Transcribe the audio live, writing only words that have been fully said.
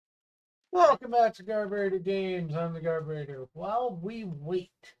Welcome back to Carburetor Games. I'm the Carburetor. While we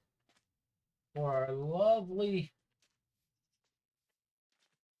wait for our lovely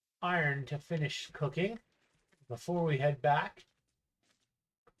iron to finish cooking, before we head back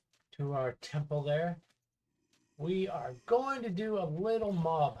to our temple there, we are going to do a little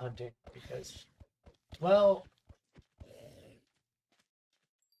mob hunting because, well,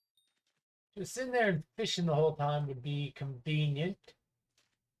 just sitting there and fishing the whole time would be convenient.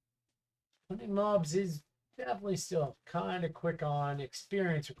 Hunting mobs is definitely still kind of quick on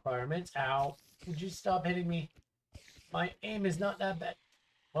experience requirements. Ow. Would you stop hitting me? My aim is not that bad.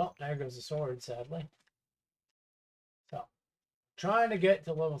 Well, there goes the sword, sadly. So, trying to get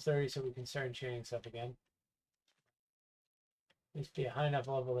to level 30 so we can start enchanting stuff again. At least be a high enough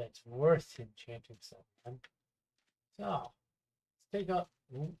level that it's worth enchanting stuff again. So, let's take up.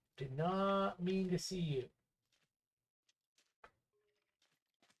 Ooh, did not mean to see you.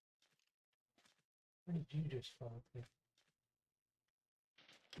 Where did you just fall to?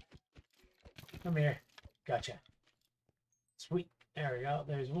 Come here. Gotcha. Sweet. There we go.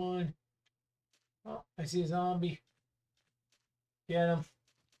 There's one. Oh, I see a zombie. Get him.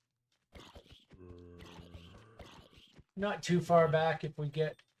 Not too far back if we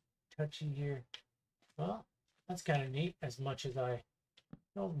get touchy here. Well, that's kind of neat, as much as I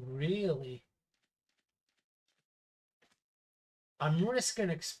don't really. I'm risking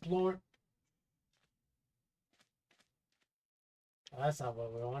exploring. Well, that's not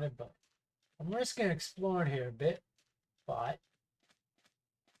what we wanted, but I'm risking exploring here a bit. But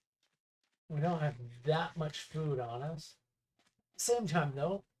we don't have that much food on us. At the same time,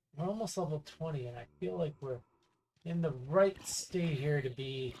 though, we're almost level 20, and I feel like we're in the right state here to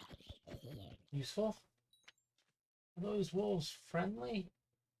be useful. Are those wolves friendly?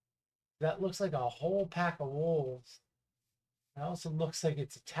 That looks like a whole pack of wolves. It also looks like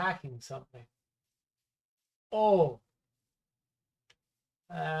it's attacking something. Oh,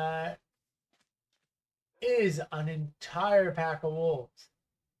 that is an entire pack of wolves.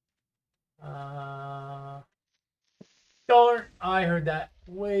 Darn, I heard that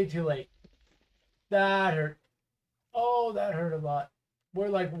way too late. That hurt. Oh, that hurt a lot. We're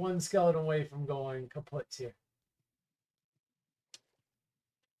like one skeleton away from going kaput here.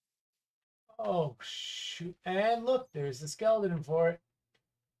 Oh, shoot. And look, there's the skeleton for it.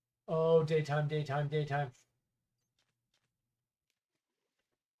 Oh, daytime, daytime, daytime.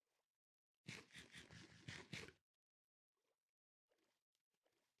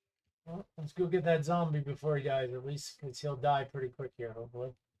 Well, let's go get that zombie before he dies, at least, because he'll die pretty quick here,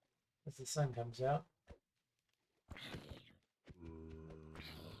 hopefully, as the sun comes out.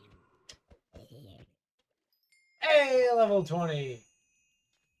 Hey, level 20.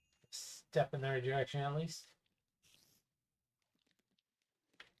 Step in the right direction, at least.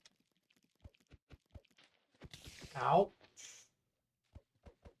 Ow.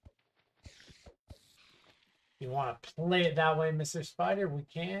 You want to play it that way, Mr. Spider? We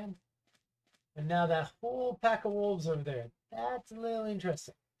can. And now that whole pack of wolves over there. That's a little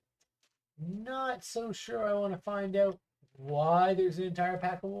interesting. Not so sure I want to find out why there's an entire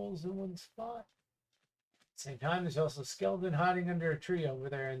pack of wolves in one spot. At the same time, there's also a skeleton hiding under a tree over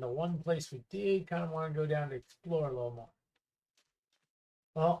there in the one place we did kind of want to go down to explore a little more.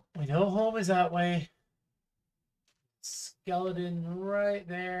 Well, we know home is that way. Skeleton right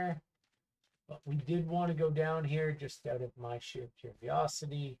there. But we did want to go down here just out of my sheer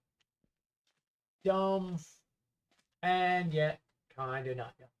curiosity. Dumb. And yet, kind of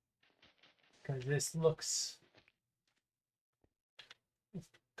not dumb. Because this looks...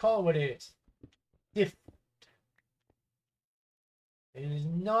 Call it what it is. Different. It is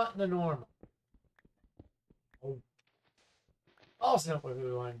not the normal. Oh. Also not what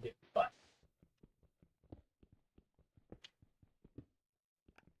we want to do, but...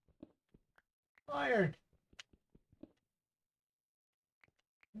 Iron.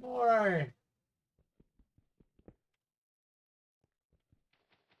 More iron.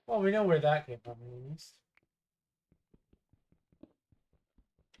 Well, we know where that came from, at least.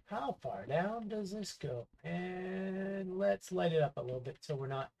 How far down does this go? And let's light it up a little bit so we're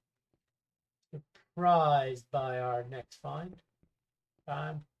not surprised by our next find.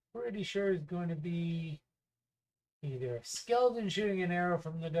 I'm pretty sure it's going to be either a skeleton shooting an arrow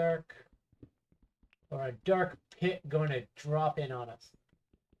from the dark or a dark pit going to drop in on us.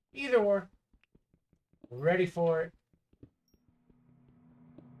 Either or. Ready for it.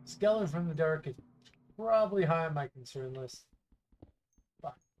 Skeleton from the dark is probably high on my concern list.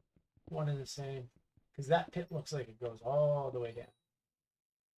 But one and the same. Because that pit looks like it goes all the way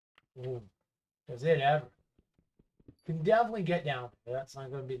down. Ooh. Does it ever? can definitely get down there. That's not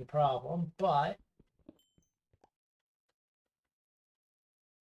going to be the problem, but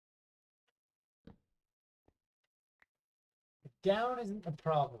down isn't the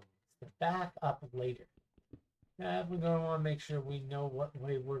problem. It's the back up later. We're going to want to make sure we know what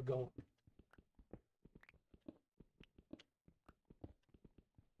way we're going.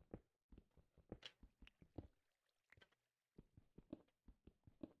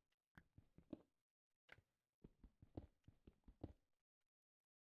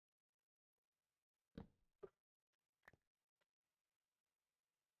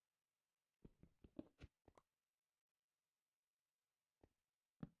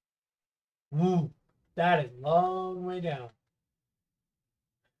 Woo, that is a long way down.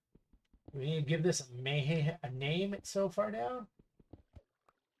 We need to give this a name. It's so far down.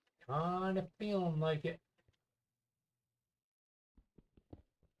 Kind of feeling like it.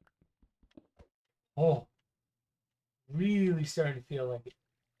 Oh, really starting to feel like it.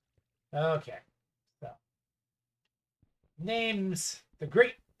 Okay, so names: the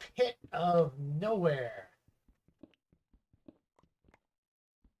Great Pit of Nowhere.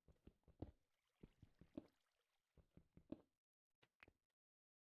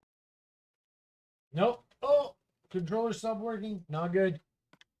 Nope. Oh, controller stopped working. Not good.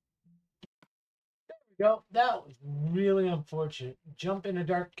 There we go. That was really unfortunate. Jump in a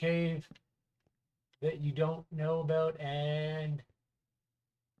dark cave that you don't know about and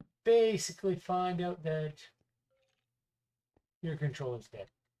basically find out that your controller's dead.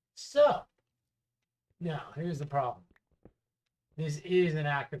 So, now here's the problem. This is an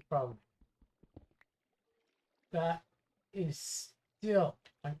active problem. That is still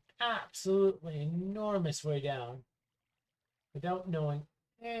an absolutely enormous way down without knowing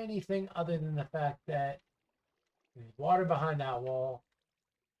anything other than the fact that there's water behind that wall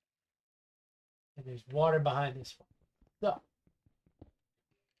and there's water behind this one. So,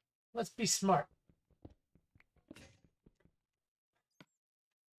 let's be smart.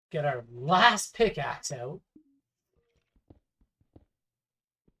 Get our last pickaxe out.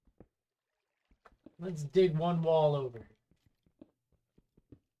 Let's dig one wall over.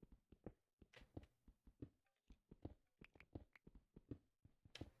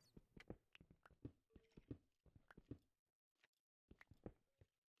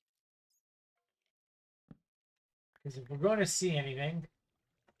 Because if we're going to see anything,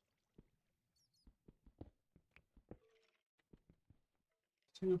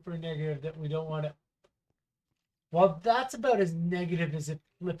 super negative that we don't want to. Well, that's about as negative as it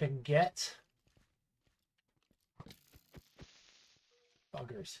flipping gets.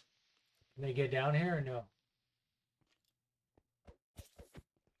 Buggers. Can they get down here or no?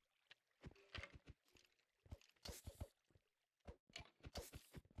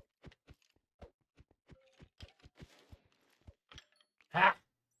 Ha!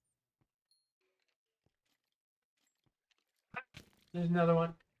 There's another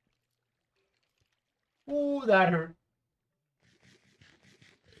one. Ooh, that hurt.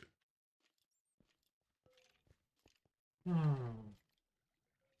 Hmm.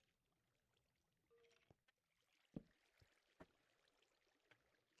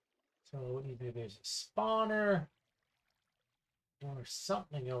 So either there's a spawner or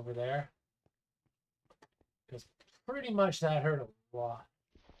something over there. Because pretty much that hurt a lot.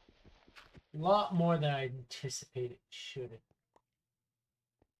 A lot more than I anticipated it should have.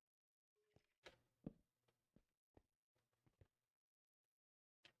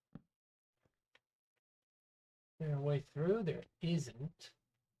 There a way through? There isn't.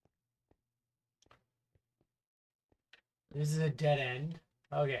 This is a dead end.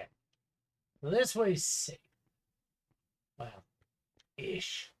 Okay. So this way's safe. Well,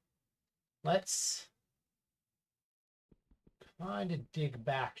 ish. Let's kind of dig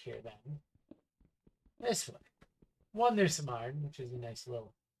back here then. This way. One, there's some iron, which is a nice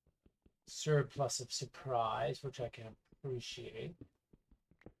little surplus of surprise, which I can appreciate.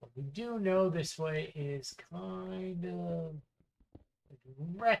 But we do know this way is kind of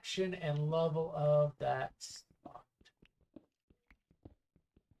the direction and level of that spot.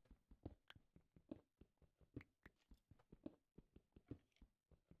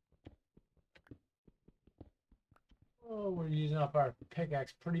 Oh, we're using up our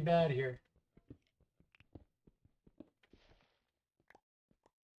pickaxe pretty bad here.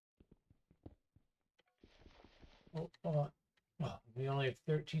 Oh, well, we only have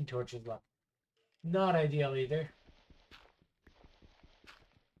 13 torches left. Not ideal either.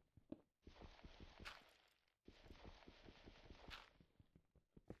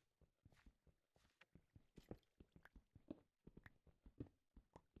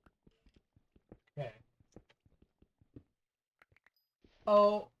 Okay.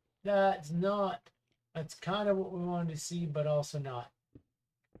 Oh, that's not. That's kind of what we wanted to see, but also not.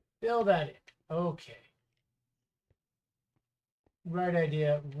 Build at it. Okay. Right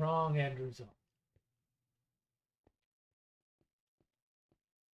idea, wrong end result.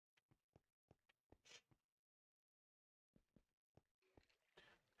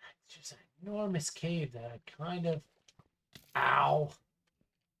 It's just an enormous cave that I kind of... Ow.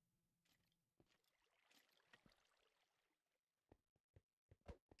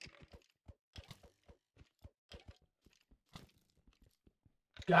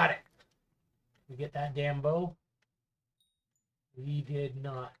 Got it. We get that damn bow? We did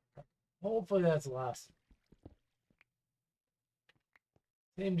not. Hopefully that's the last.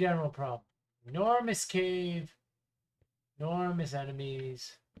 Same general problem. Enormous cave. Enormous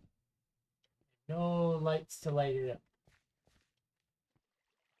enemies. No lights to light it up.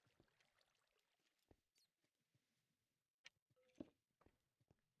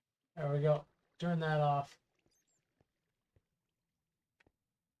 There we go. Turn that off.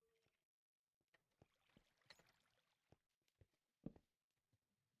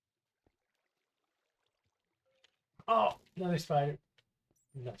 Oh, another spider.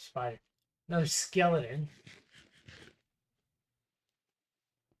 Another spider. Another skeleton.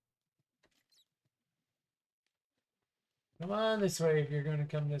 Come on this way if you're going to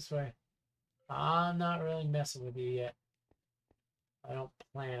come this way. I'm not really messing with you yet. I don't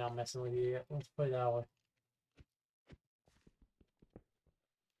plan on messing with you yet. Let's put it that way.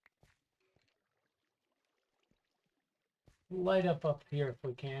 Light up here if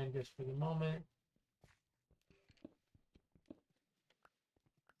we can, just for the moment.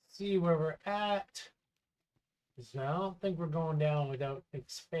 See where we're at. So I don't think we're going down without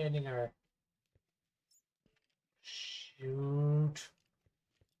expanding our... Shoot.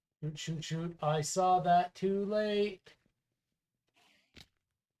 Shoot, shoot, shoot. I saw that too late.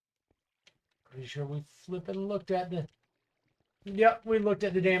 Pretty sure we flipping looked at the... Yep, we looked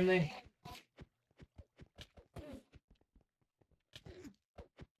at the damn thing.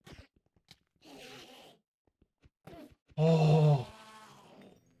 Oh.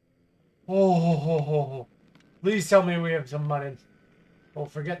 Oh. Please tell me we have some mutton. Oh,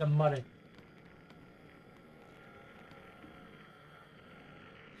 forget the mutton.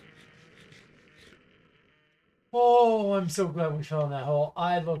 Oh, I'm so glad we fell in that hole.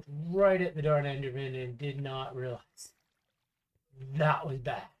 I looked right at the darn Enderman and did not realize. That was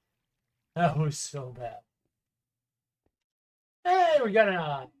bad. That was so bad. Hey, we got an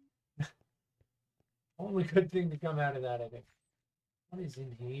eye. Only good thing to come out of that, I think. What is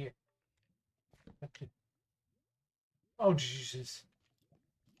in here? Oh, Jesus.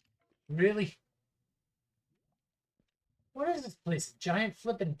 Really? What is this place? Giant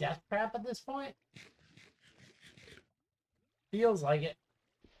flipping death trap at this point? Feels like it.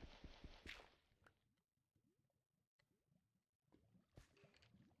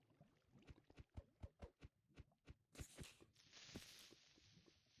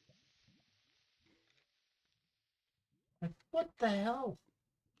 Like, what the hell?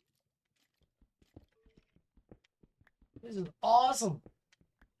 This is awesome.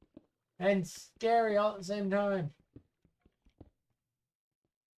 And scary all at the same time.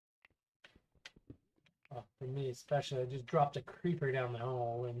 Oh, for me especially, I just dropped a creeper down the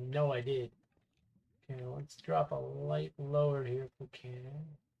hole and no I did. Okay, let's drop a light lower here if we can.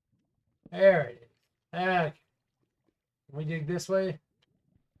 There it is. Okay. Can we dig this way?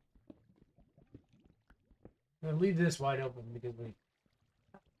 I'm gonna leave this wide open because we...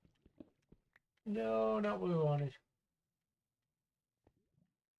 No, not what we wanted.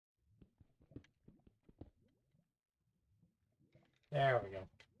 There we go.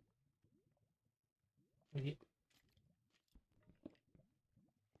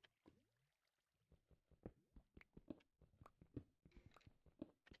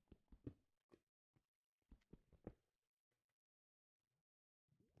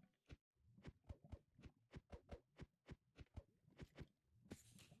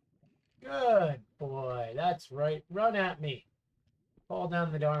 Good boy. That's right. Run at me. Fall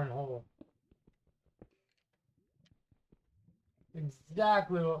down the darn hole.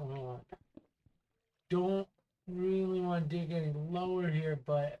 Exactly what we want. Don't really want to dig any lower here,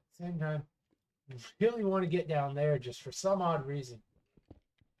 but at the same time, really want to get down there just for some odd reason.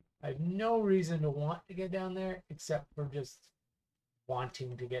 I have no reason to want to get down there except for just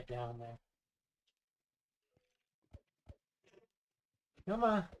wanting to get down there. Come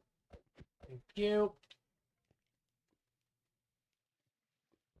on. Thank you.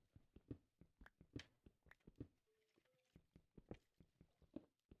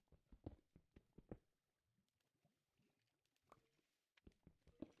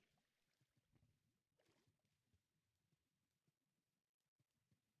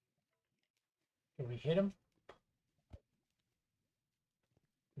 Can we hit him?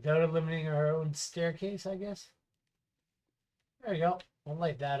 Without eliminating our own staircase, I guess. There we go. I'll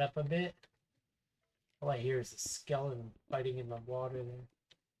light that up a bit. All I hear is a skeleton fighting in the water there.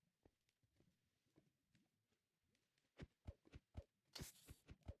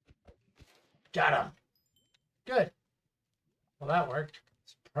 Got him. Good. Well, that worked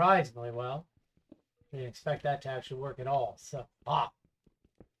surprisingly well. Didn't expect that to actually work at all. So,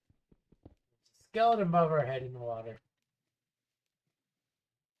 skeleton above our head in the water.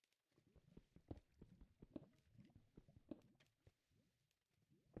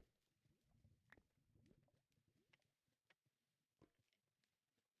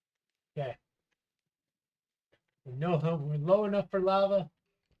 Okay. We know that we're low enough for lava.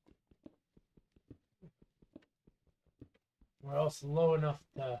 We're also low enough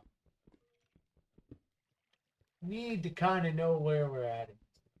to need to kind of know where we're at.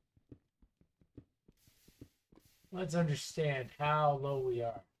 Let's understand how low we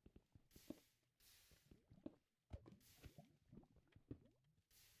are.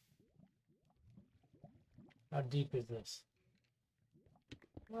 How deep is this?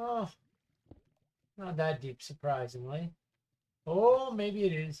 Oh, not that deep, surprisingly. Oh, maybe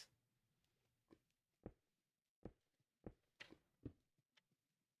it is.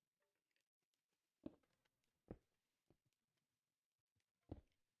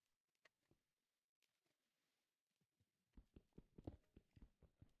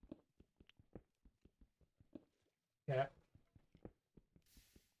 Yeah.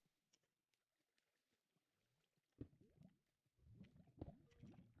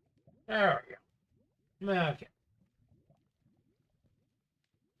 There we go. Okay.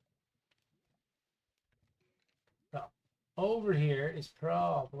 So, over here is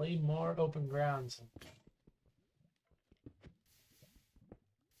probably more open ground.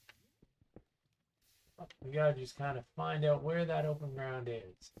 We gotta just kind of find out where that open ground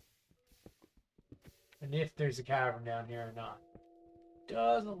is. And if there's a cavern down here or not.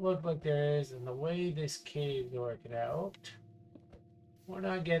 Doesn't look like there is, and the way this cave's working out, we're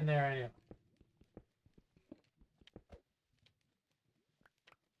not getting there anyway.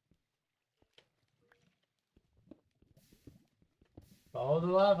 Follow the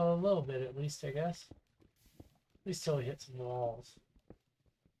lava a little bit, at least, I guess. At least till we hit some walls.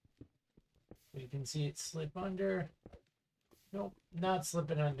 You can see it slip under. Nope, not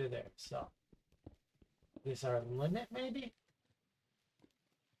slipping under there. So, this our limit, maybe?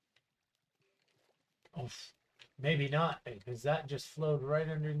 Oh, maybe not, because that just flowed right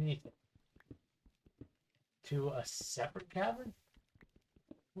underneath it. To a separate cavern?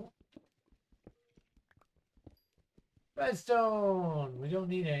 Redstone! We don't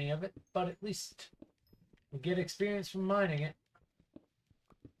need any of it, but at least we get experience from mining it.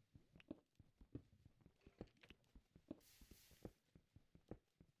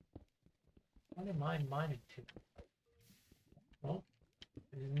 What am I mining to? Well,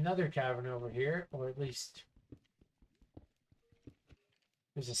 there's another cavern over here, or at least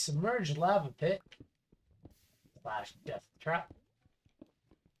there's a submerged lava pit / death trap.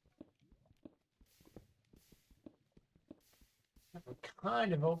 We're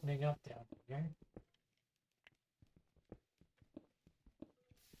kind of opening up down here.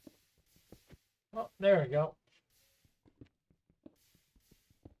 Oh, there we go.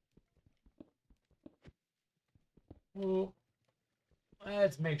 Ooh.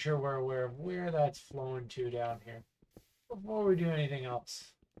 Let's make sure we're aware of where that's flowing to down here before we do anything else.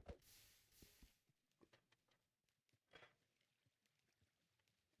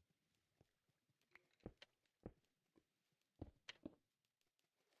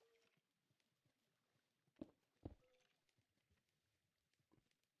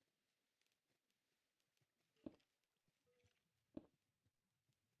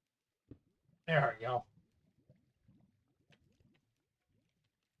 There we go.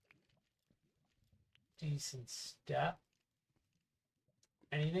 Decent step.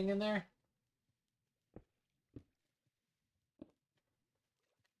 Anything in there?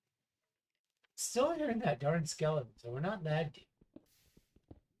 Still hearing that darn skeleton, so we're not that deep.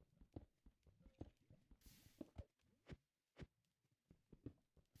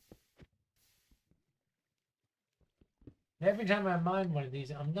 Every time I mine one of these,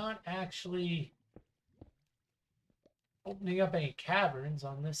 I'm not actually opening up any caverns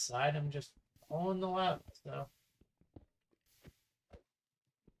on this side. I'm just pulling the lava, so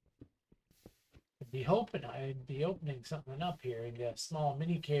I'd be opening something up here in a small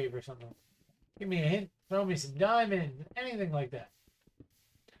mini cave or something. Give me a hint, throw me some diamonds, anything like that.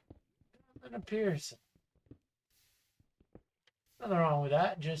 Nothing appears. Nothing wrong with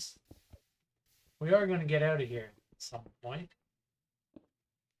that, just We are going to get out of here at some point.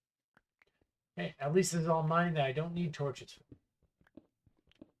 Hey, at least it's all mine that I don't need torches for.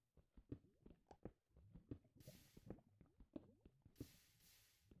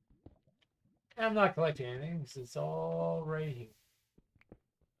 I'm not collecting anything because it's all right here.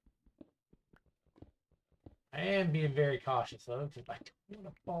 I am being very cautious though, because I don't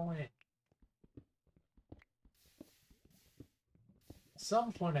want to fall in. At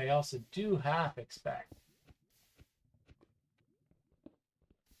some point, I also do half expect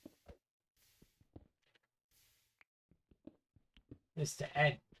this to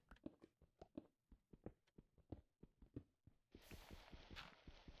end.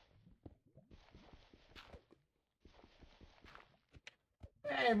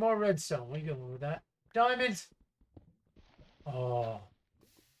 Hey, more redstone. We go with that. Diamonds. Oh.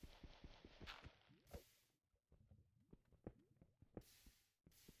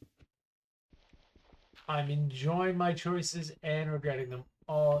 I'm enjoying my choices and regretting them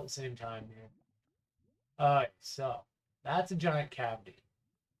all at the same time here. Alright, so that's a giant cavity.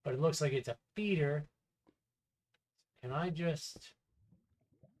 But it looks like it's a feeder. Can I just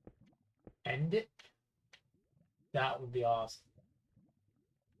end it? That would be awesome.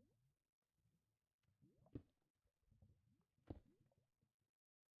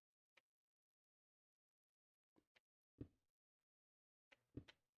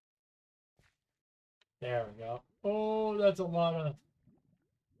 There we go. Oh, that's a lot of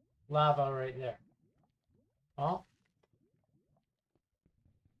lava right there. Oh.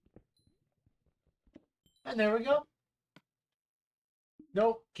 And there we go.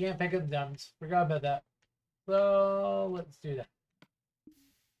 Nope, can't pick up the diamonds. Forgot about that. So let's do that.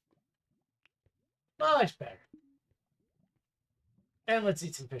 Much better. And let's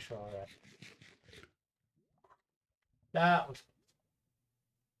eat some fish roll already. That was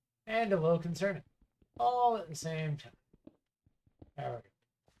and a little concerning. All at the same time. There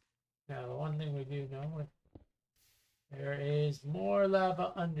we go. Now the one thing we do know, there is more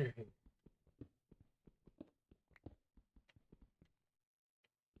lava under here.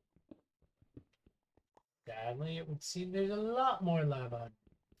 Sadly, it would seem there's a lot more lava under.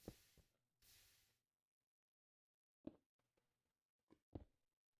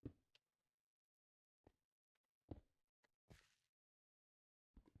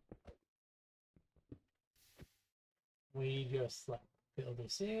 We just like fill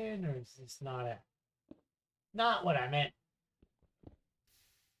this in, or is this not what I meant?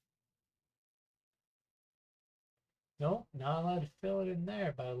 Nope, not allowed to fill it in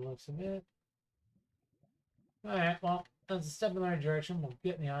there by the looks of it. Alright, well, that's a step in the right direction. We'll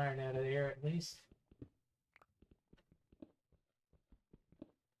get the iron out of here at least.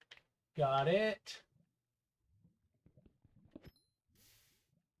 Got it.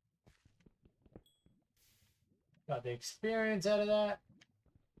 Got the experience out of that.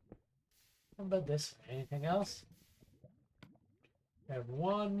 How about this? Anything else? I have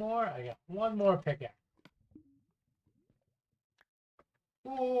one more. I got one more pickaxe.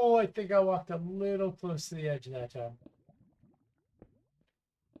 Oh, I think I walked a little close to the edge of that time.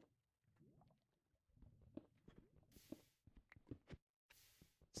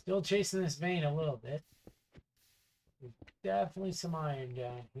 Still chasing this vein a little bit. There's definitely some iron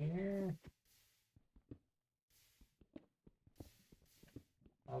down here.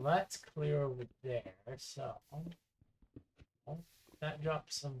 Well, that's clear over there, so oh, that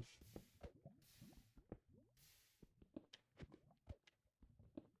dropped some.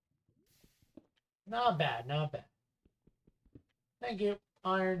 Not bad, not bad. Thank you.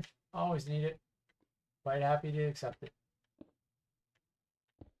 Iron, always need it. Quite happy to accept it.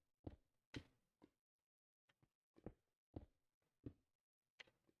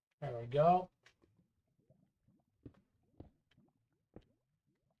 There we go.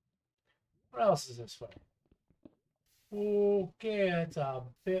 What else is this way? Okay, that's a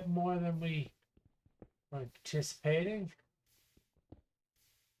bit more than we were anticipating.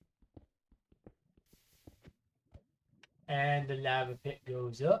 And the lava pit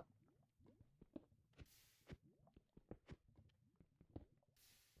goes up.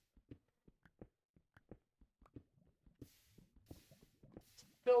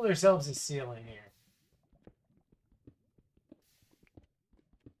 Build ourselves a ceiling here.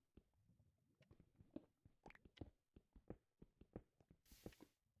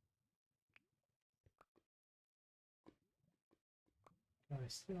 Can I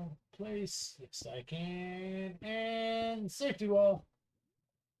still place? Yes, I can. And safety wall.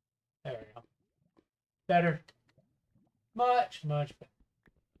 There we go. Better. Much, much better.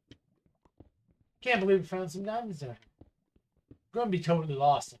 Can't believe we found some diamonds there. going to be totally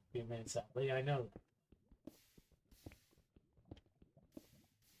lost in a few minutes, sadly. I know that.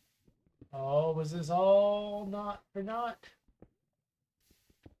 Oh, was this all not for naught?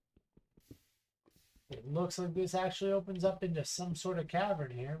 It looks like this actually opens up into some sort of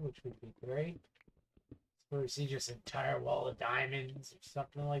cavern here, which would be great. Where we see just an entire wall of diamonds or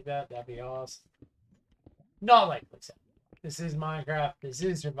something like that. That'd be awesome. Not likely. This is Minecraft. This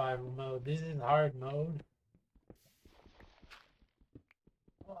is survival mode. This is hard mode.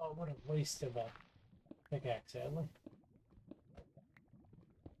 Oh, what a waste of a pickaxe, sadly.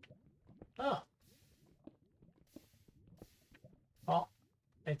 Oh. Oh.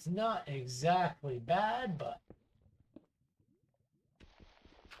 It's not exactly bad, but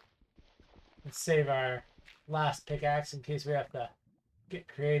let's save our last pickaxe in case we have to get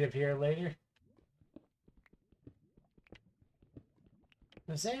creative here later. At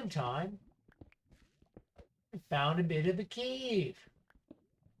the same time, we found a bit of a cave.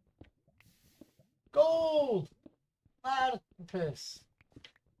 Gold! Platypus.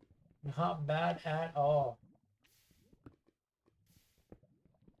 Not bad at all.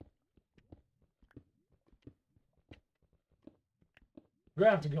 We're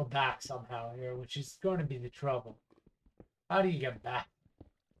going to have to go back somehow here, which is going to be the trouble. How do you get back?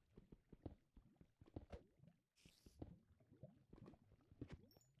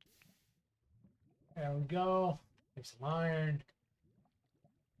 There we go. There's some iron.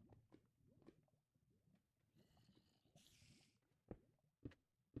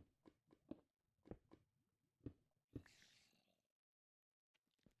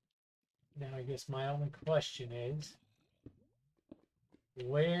 Now I guess my only question is,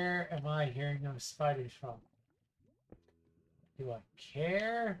 where am I hearing those spiders from? Do I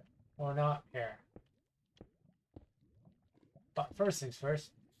care or not care? But first things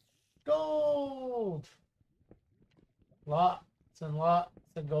first, gold! Lots and lots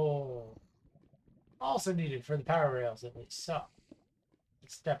of gold. Also needed for the power rails at least. So,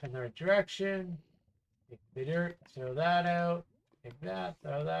 let's step in the right direction. Take the dirt, throw that out. Take that,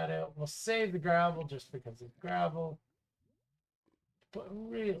 throw that out. We'll save the gravel just because it's gravel. But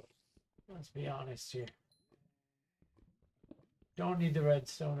really, let's be honest here. Don't need the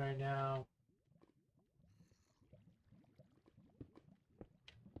redstone right now.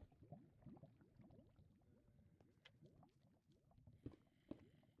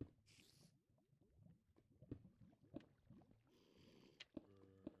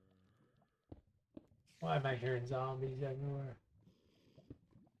 Why am I hearing zombies everywhere?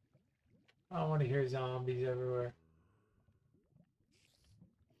 I don't want to hear zombies everywhere.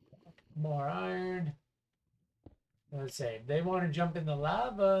 More iron. Let's say if they want to jump in the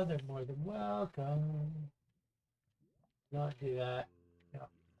lava, they're more than welcome. Not do that. No.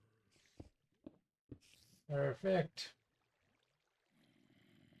 Perfect.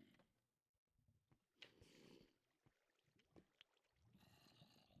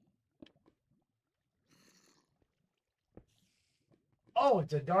 Oh,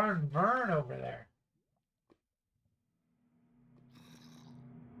 it's a darn Vern over there.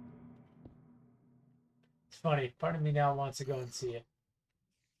 It's funny. Part of me now wants to go and see it.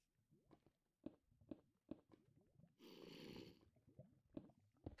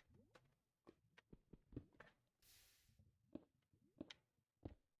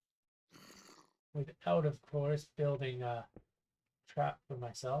 Without, of course, building a trap for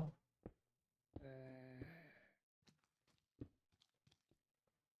myself.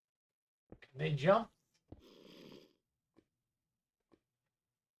 Can they jump?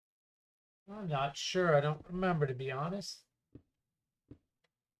 I'm not sure. I don't remember, to be honest.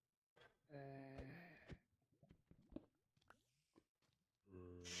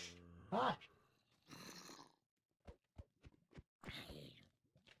 Hi.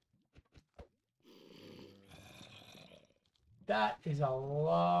 That is a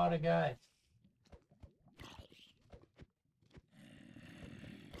lot of guys.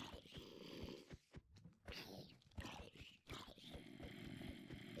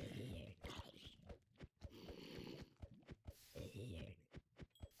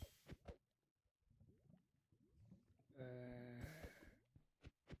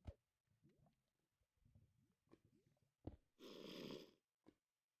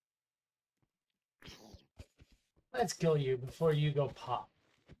 Let's kill you before you go pop.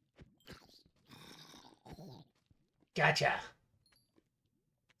 Gotcha.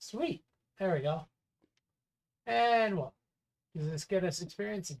 Sweet. There we go. And what? Does this get us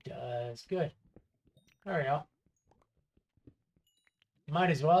experience? It does. Good. There we go. Might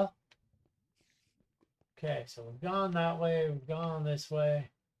as well. Okay, so we've gone that way. We've gone this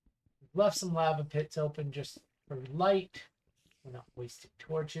way. We've left some lava pits open just for light. We're not wasting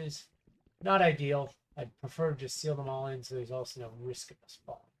torches. Not ideal. I'd prefer to just seal them all in so there's also no risk of us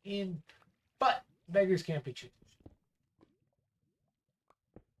falling in. But beggars can't be choosers.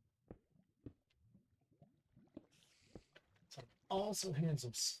 So I'm also hearing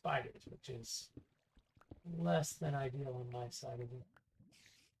some spiders, which is less than ideal on my side of it.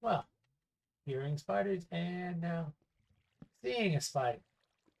 Well, hearing spiders and now seeing a spider.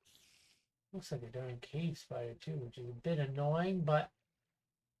 Looks like a darn cave spider too, which is a bit annoying, but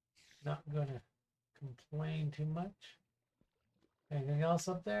not gonna complain too much. Anything else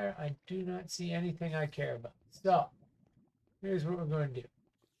up there? I do not see anything I care about. So, here's what we're going to do.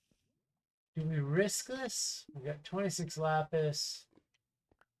 Do we risk this? We got 26 lapis.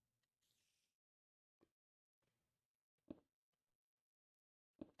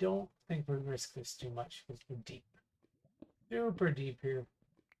 Don't think we risk this too much because we're deep. Super deep here.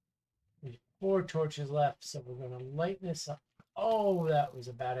 There's 4 torches left, so we're going to light this up. Oh, that was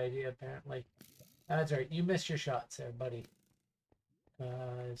a bad idea, apparently. That's right. You missed your shots there, buddy.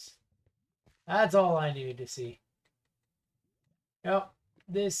 That's all I needed to see. Yep.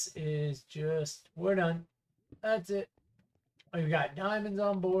 This is just, we're done. That's it. We've got diamonds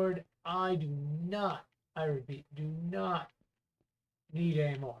on board. I do not, I repeat, do not need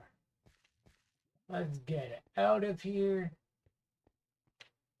any more. Let's get it out of here.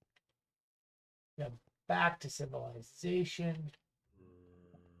 Go back to civilization.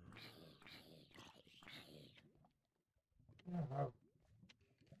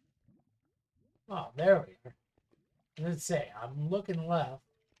 Oh, there we are. Let's say I'm looking left.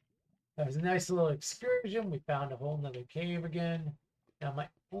 That was a nice little excursion. We found a whole nother cave again. Now my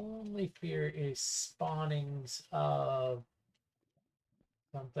only fear is spawnings of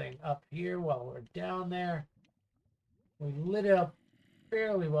something up here while we're down there. We lit it up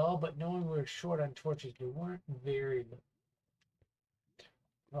fairly well, but knowing we were short on torches, we weren't very good.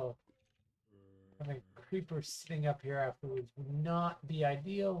 Oh, having creepers sitting up here afterwards would not be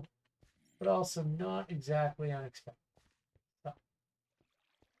ideal, but also not exactly unexpected. So,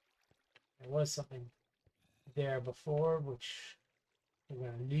 there was something there before, which we're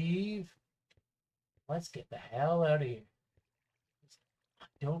going to leave. Let's get the hell out of here. I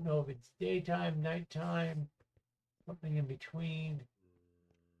don't know if it's daytime, nighttime, something in between.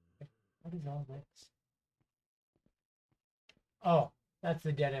 What is all this? Oh, that's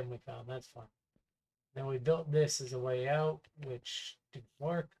the dead end we found. That's fine. Then we built this as a way out, which didn't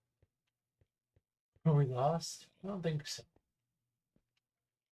work. Were we lost? I don't think so.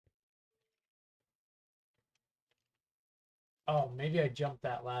 Oh, maybe I jumped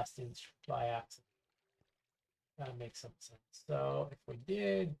that last inch by accident. That makes some sense. So if we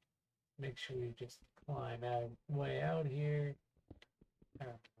did, make sure we just climb out way out here.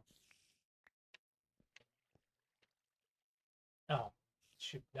 Oh,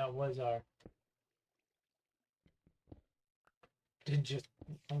 shoot, that was our... Did just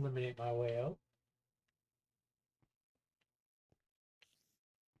eliminate my way out.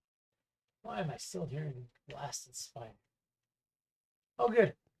 Why am I still hearing blasted spider? Oh,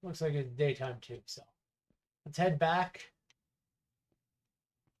 good. Looks like it's daytime too, so let's head back.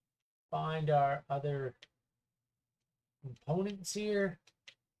 Find our other components here.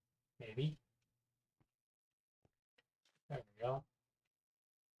 Maybe. There we go.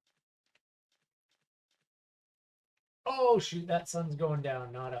 Oh, shoot, that sun's going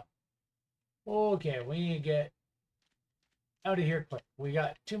down, not up. Okay, we need to get out of here quick. We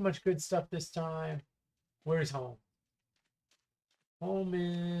got too much good stuff this time. Where's home? Home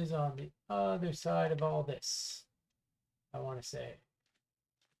is on the other side of all this, I want to say.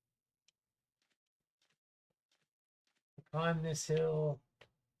 Climb this hill.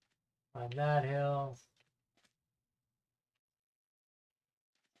 Climb that hill.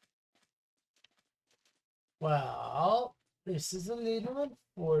 Well, this is a little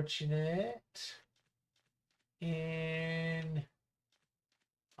unfortunate. And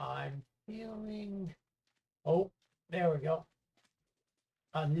I'm feeling... Oh, there we go.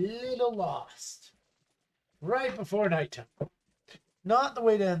 A little lost. Right before nighttime. Not the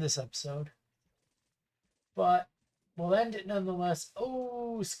way to end this episode. But we'll end it nonetheless.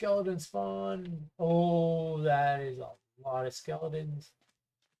 Oh, skeleton spawn. Oh, that is a lot of skeletons.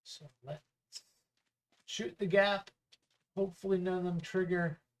 So let's shoot the gap. Hopefully none of them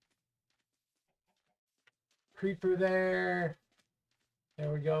trigger. Creeper there.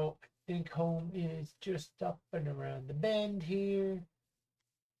 There we go. I think home is just up and around the bend here.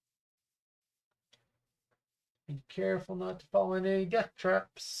 Be careful not to fall in any death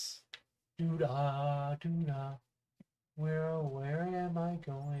traps. Doo-dah, doo-dah. Where am I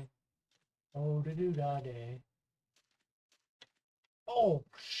going? Oh, da-doo-dah day. Oh,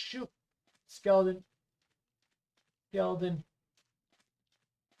 shoot. Skeleton. Skeleton.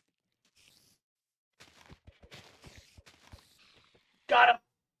 Got him.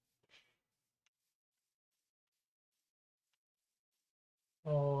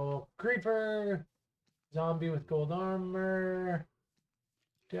 Oh, creeper. Zombie with gold armor.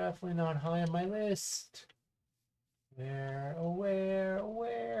 Definitely not high on my list. Where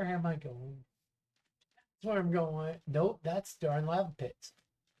am I going? That's where I'm going. Nope, that's darn lava pits.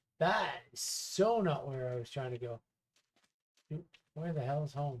 That is so not where I was trying to go. Dude, where the hell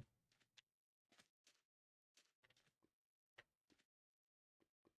is home?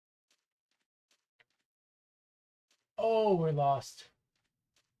 Oh, we're lost.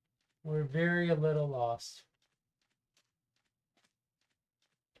 We're very a little lost.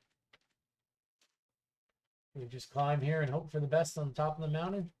 We just climb here and hope for the best on the top of the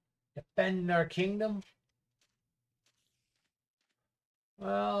mountain. Defend our kingdom.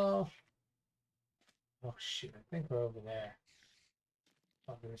 Well, oh shoot, I think we're over there.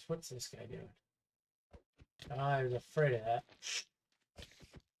 Fuckers, what's this guy doing? I was afraid of that.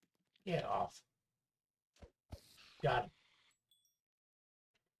 Get off. Got him.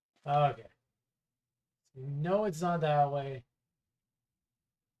 Okay. No, it's not that way.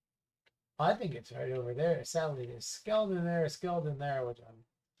 I think it's right over there. Sadly, there's a skeleton there, which I'm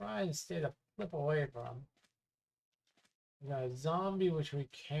trying to stay the flip away from. We got a zombie, which we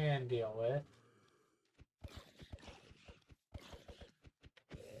can deal with.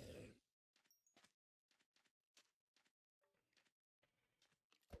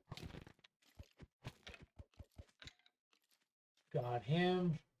 Got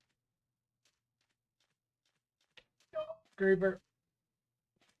him. Creeper.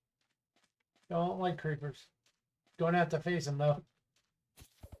 Don't like creepers. Don't have to face them, though.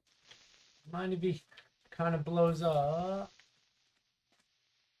 Mind if he kind of blows up.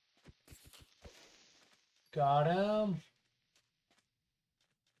 Got him.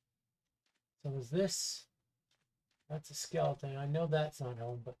 So is this? That's a skeleton. I know that's not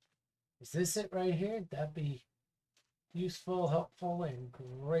home, but is this it right here? That'd be useful, helpful, and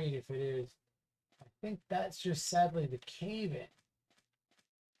great if it is. I think that's just sadly the cave-in.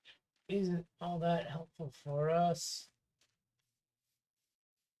 Isn't all that helpful for us.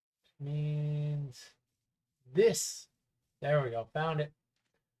 Means this. There we go. Found it.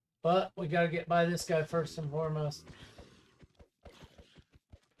 But we got to get by this guy first and foremost.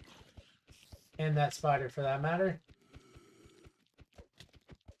 And that spider for that matter.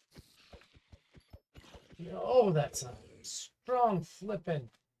 Oh, that's a strong flipping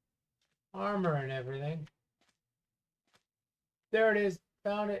armor and everything. There it is.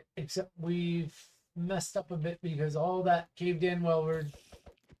 Found it. Except we've messed up a bit because all that caved in while we're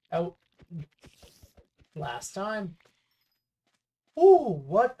out last time. Ooh,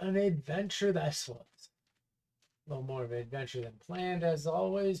 what an adventure this was. A little more of an adventure than planned as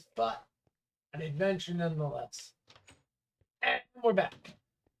always, but an adventure nonetheless. And we're back.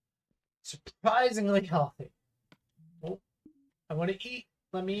 Surprisingly healthy. Oh, I want to eat.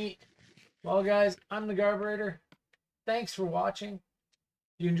 Let me eat. Well, guys, I'm the Garburator. Thanks for watching.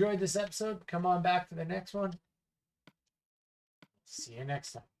 If you enjoyed this episode, come on back to the next one. See you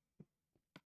next time.